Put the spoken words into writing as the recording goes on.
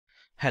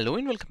Hello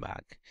and welcome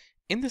back.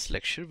 In this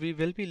lecture, we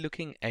will be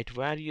looking at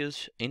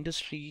various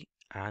industry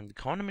and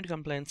government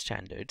compliance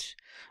standards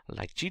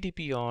like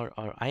GDPR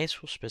or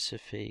ISO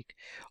specific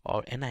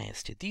or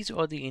NIST. These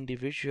are the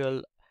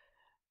individual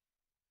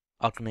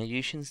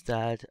organizations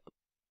that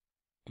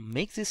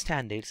make these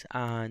standards,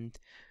 and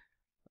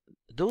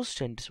those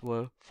standards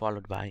were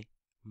followed by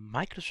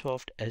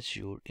Microsoft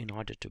Azure in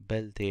order to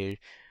build their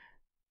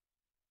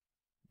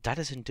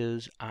data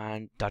centers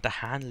and data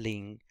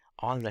handling,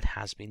 all that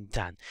has been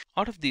done.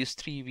 Out of these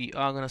three, we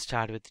are going to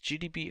start with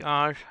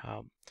GDPR,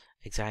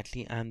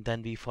 exactly, and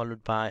then be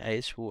followed by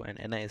ISO and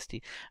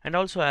NIST. And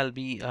also I'll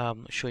be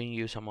showing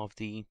you some of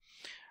the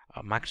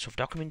Microsoft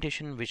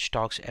documentation which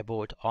talks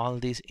about all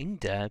these in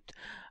depth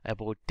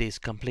about these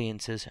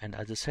compliances and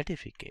other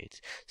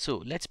certificates.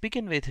 So let's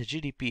begin with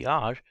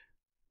GDPR,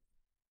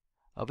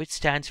 which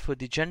stands for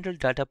the General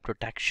Data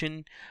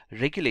Protection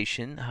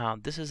Regulation.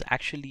 This is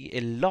actually a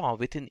law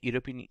within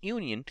European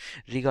Union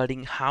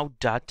regarding how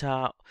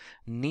data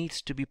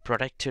needs to be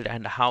protected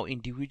and how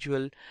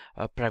individual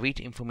private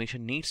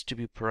information needs to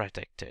be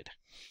protected.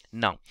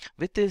 Now,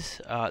 with this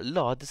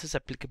law, this is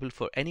applicable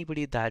for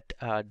anybody that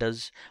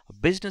does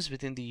business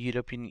within the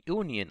European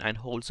Union and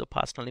holds the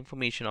personal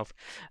information of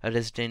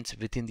residents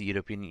within the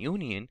European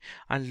Union.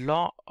 And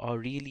law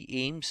really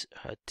aims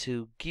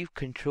to give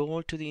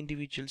control to the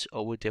individuals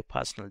over their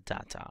personal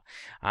data,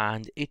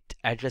 and it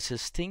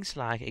addresses things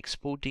like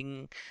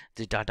exporting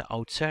the data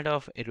outside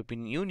of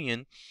European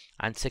Union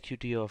and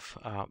security of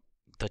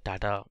the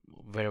data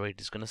wherever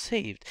it is going to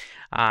saved.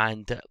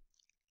 And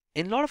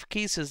in a lot of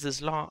cases,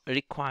 this law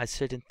requires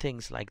certain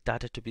things like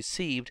data to be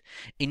saved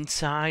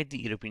inside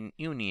the European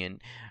Union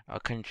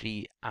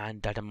country,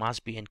 and data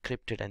must be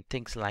encrypted and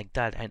things like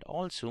that. And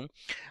also,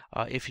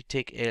 if you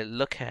take a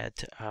look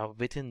at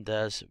within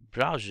this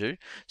browser,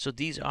 so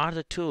these are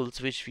the tools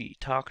which we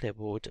talked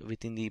about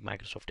within the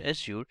Microsoft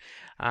Azure,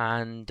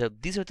 and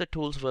these are the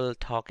tools we'll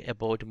talk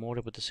about more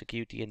about the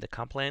security and the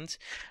compliance,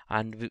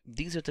 and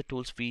these are the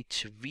tools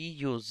which we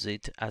use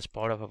it as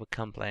part of our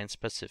compliance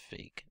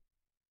specific.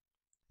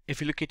 If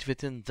you look at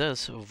within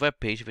this web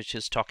page, which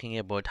is talking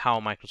about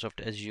how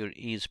Microsoft Azure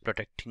is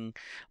protecting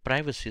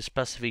privacy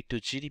specific to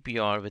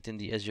GDPR within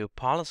the Azure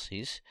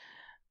policies,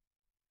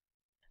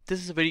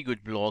 this is a very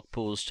good blog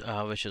post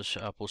which is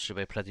posted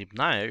by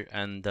PaddyMaddy,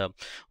 and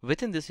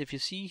within this, if you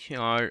see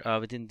here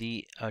within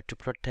the to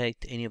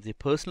protect any of the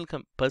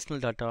personal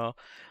data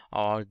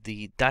or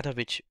the data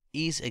which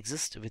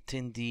exists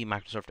within the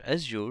Microsoft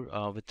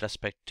Azure with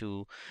respect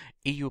to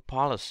EU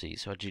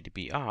policies or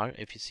GDPR.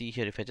 If you see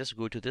here, if I just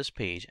go to this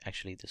page,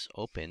 actually this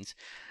opens,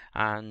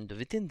 and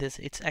within this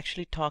it's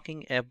actually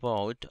talking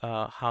about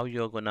how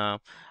you're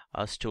gonna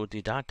store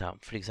the data.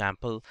 For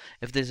example,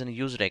 if there's a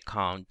user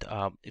account,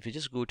 if you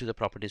just go to the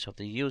properties of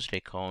the user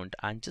account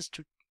and just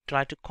to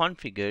try to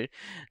configure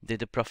the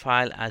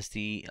profile as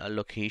the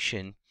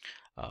location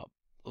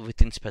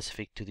within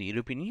specific to the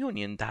European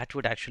Union, that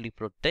would actually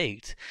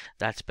protect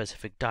that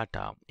specific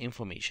data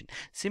information.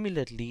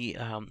 Similarly,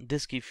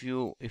 this gives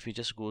you, if you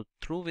just go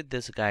through with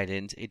this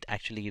guidance, it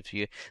actually gives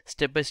you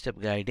step-by-step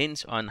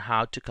guidance on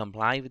how to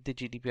comply with the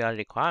GDPR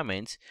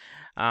requirements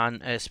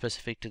and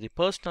specific to the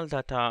personal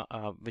data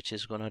which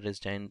is going to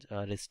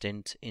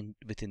resident in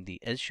within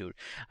the Azure.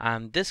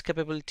 And this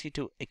capability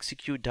to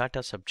execute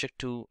data subject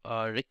to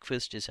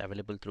request is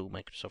available through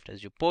Microsoft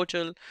Azure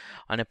portal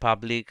on a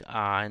public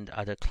and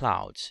other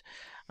clouds.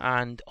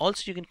 And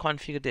also you can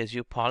configure the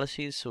Azure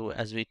policies. So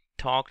as we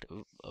talked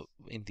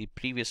in the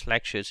previous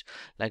lectures,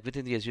 like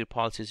within the Azure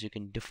policies, you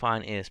can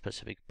define a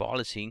specific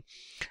policy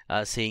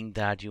saying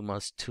that you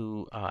must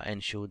to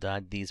ensure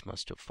that these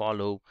must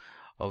follow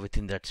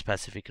within that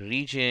specific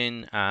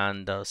region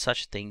and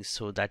such things.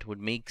 So that would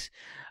make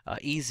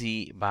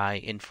easy by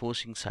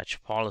enforcing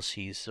such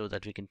policies so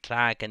that we can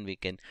track and we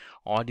can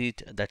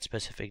audit that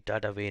specific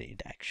data where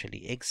it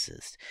actually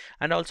exists.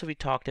 And also we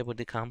talked about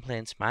the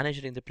compliance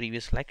manager in the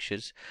previous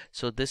lectures,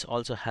 so this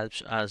also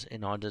helps us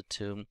in order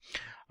to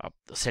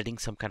setting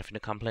some kind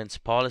of compliance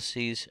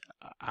policies,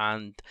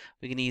 and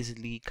we can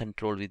easily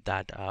control with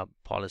that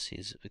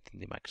policies within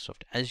the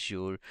Microsoft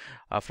Azure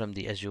from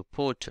the Azure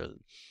portal.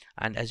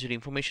 And Azure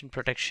Information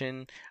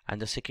Protection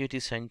and the Security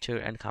Center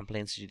and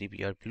Compliance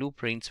GDPR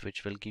blueprints,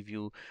 which will give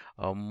you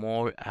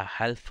more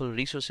helpful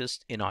resources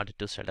in order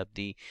to set up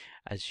the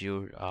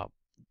Azure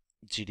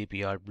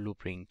GDPR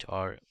blueprint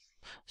or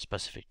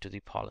specific to the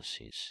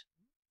policies.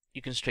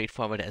 You can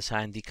straightforward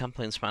assign the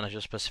compliance manager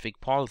specific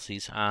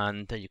policies,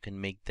 and you can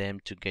make them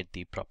to get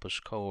the proper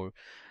score,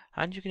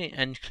 and you can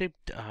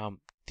encrypt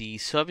the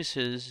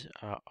services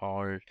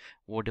or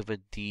whatever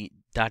the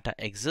data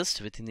exists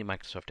within the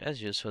Microsoft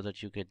Azure so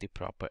that you get the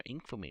proper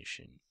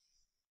information.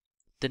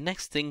 The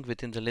next thing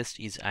within the list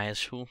is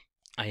ISO.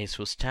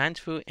 ISO stands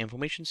for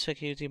Information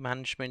Security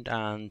Management,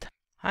 and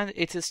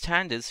it's a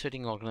standard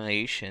setting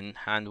organization,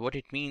 and what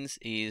it means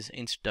is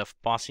instead of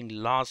passing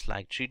laws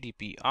like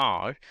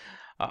GDPR,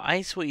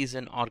 ISO is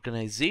an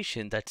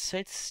organization that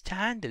sets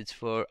standards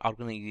for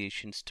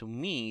organizations to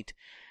meet,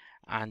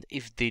 and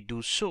if they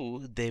do so,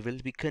 they will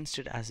be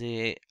considered as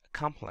a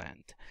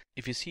compliant.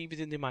 If you see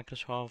within the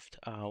Microsoft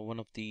one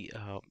of the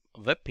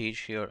web page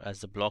here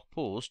as the blog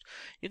post,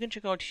 you can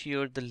check out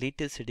here the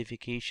latest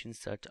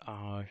certifications that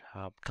are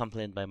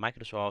compliant by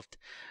Microsoft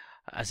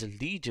as a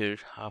leader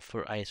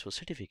for ISO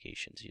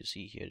certifications. You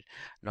see here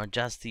not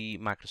just the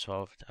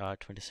Microsoft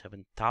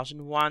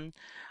 27001,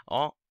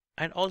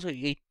 and also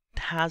it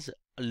has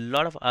a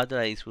lot of other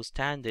ISO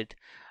standard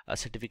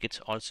certificates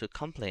also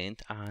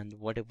compliant, and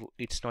whatever,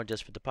 it's not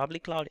just for the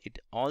public cloud, it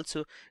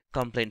also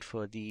compliant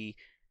for the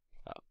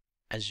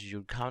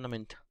Azure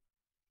government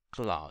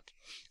cloud.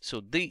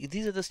 So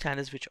these are the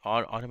standards which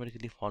are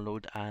automatically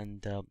followed,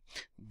 and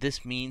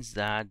this means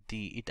that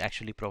it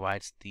actually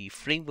provides the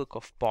framework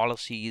of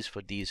policies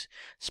for these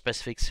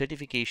specific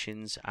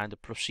certifications and the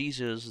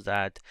procedures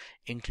that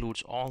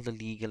includes all the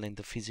legal and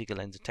the physical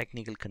and the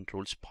technical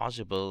controls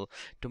possible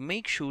to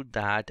make sure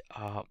that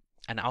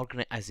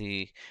as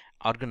a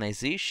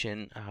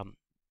organization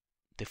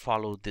they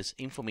follow this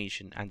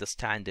information and the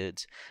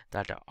standards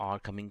that are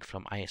coming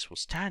from ISO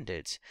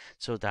standards,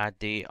 so that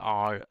they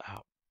are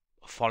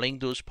following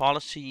those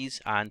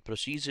policies and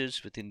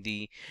procedures within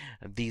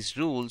these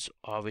rules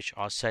which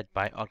are set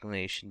by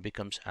organization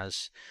becomes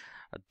as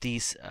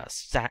these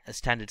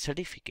standard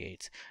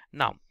certificates.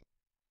 Now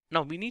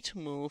we need to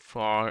move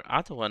for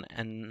other one,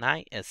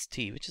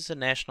 NIST, which is the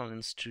National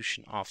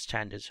Institution of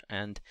Standards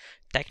and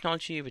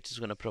Technology, which is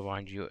going to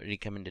provide you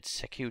recommended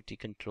security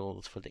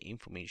controls for the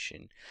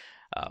information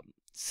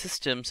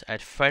systems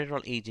at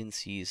federal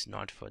agencies,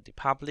 not for the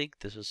public.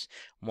 This is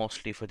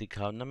mostly for the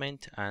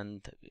government,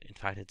 and in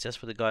fact it's just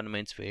for the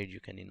governments, where you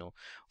can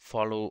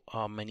follow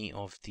many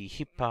of the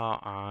HIPAA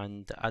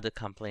and other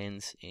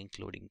complaints,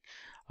 including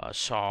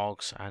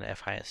SOX and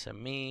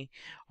FISMA,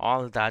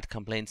 all that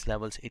complaints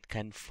levels it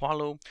can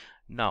follow.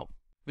 Now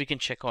we can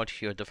check out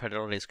here the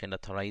Federal Risk and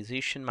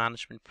Authorization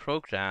Management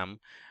Program,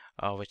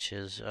 which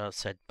is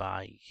set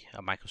by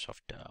Microsoft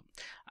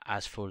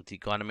as for the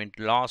government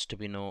laws to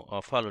be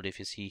followed, if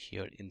you see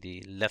here in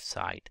the left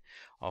side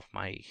of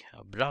my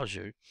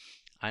browser.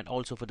 And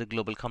also for the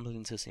global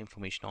compliances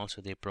information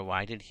also they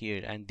provided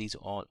here, and these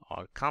all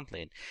are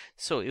compliant.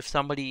 So if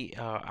somebody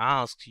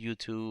asks you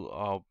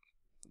to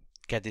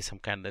get some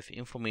kind of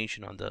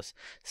information on the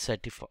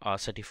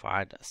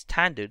certified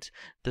standards,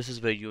 this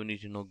is where you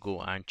need to go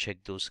and check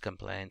those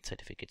compliance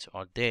certificates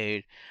are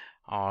there,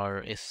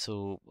 or if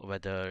so,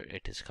 whether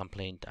it is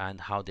compliant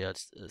and how they are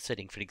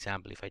setting. For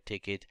example, if I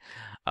take it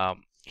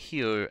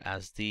here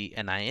as the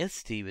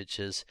NIST, which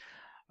is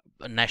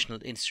National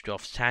Institute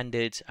of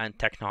Standards and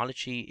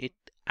Technology, it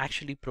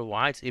actually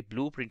provides a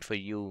blueprint for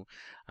you,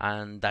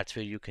 and that's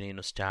where you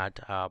can start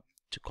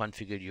to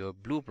configure your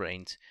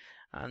blueprints.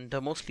 And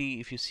mostly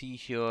if you see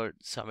here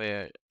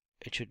somewhere,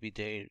 it should be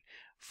there,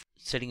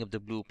 setting up the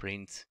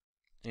blueprints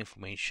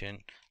information,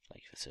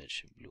 like if I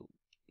search blue,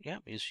 yeah,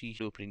 you see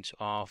blueprints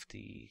of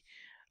the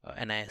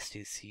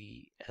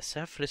NIST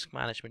SF risk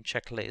management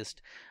checklist,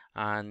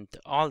 and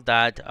all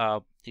that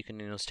you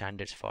can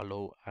standards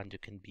follow, and you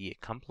can be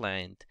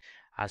compliant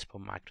as per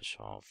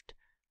Microsoft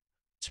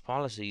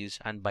policies.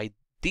 And by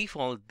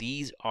default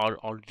these are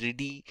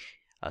already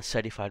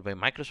certified by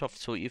Microsoft.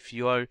 So if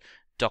your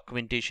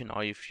documentation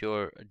or if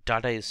your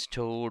data is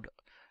stored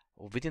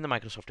within the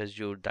Microsoft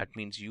Azure, that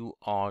means you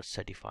are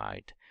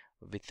certified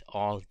with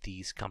all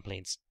these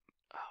complaints.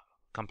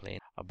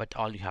 But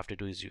all you have to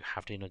do is you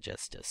have to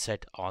just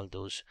set all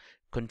those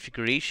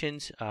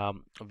configurations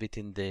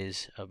within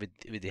this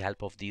with the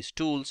help of these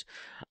tools,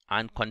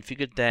 and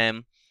configure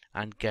them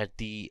and get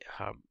the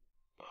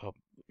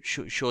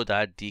show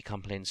that the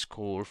complaint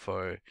score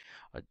for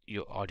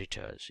your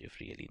auditors if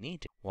really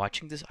needed.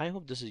 Watching this, I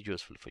hope this is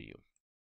useful for you.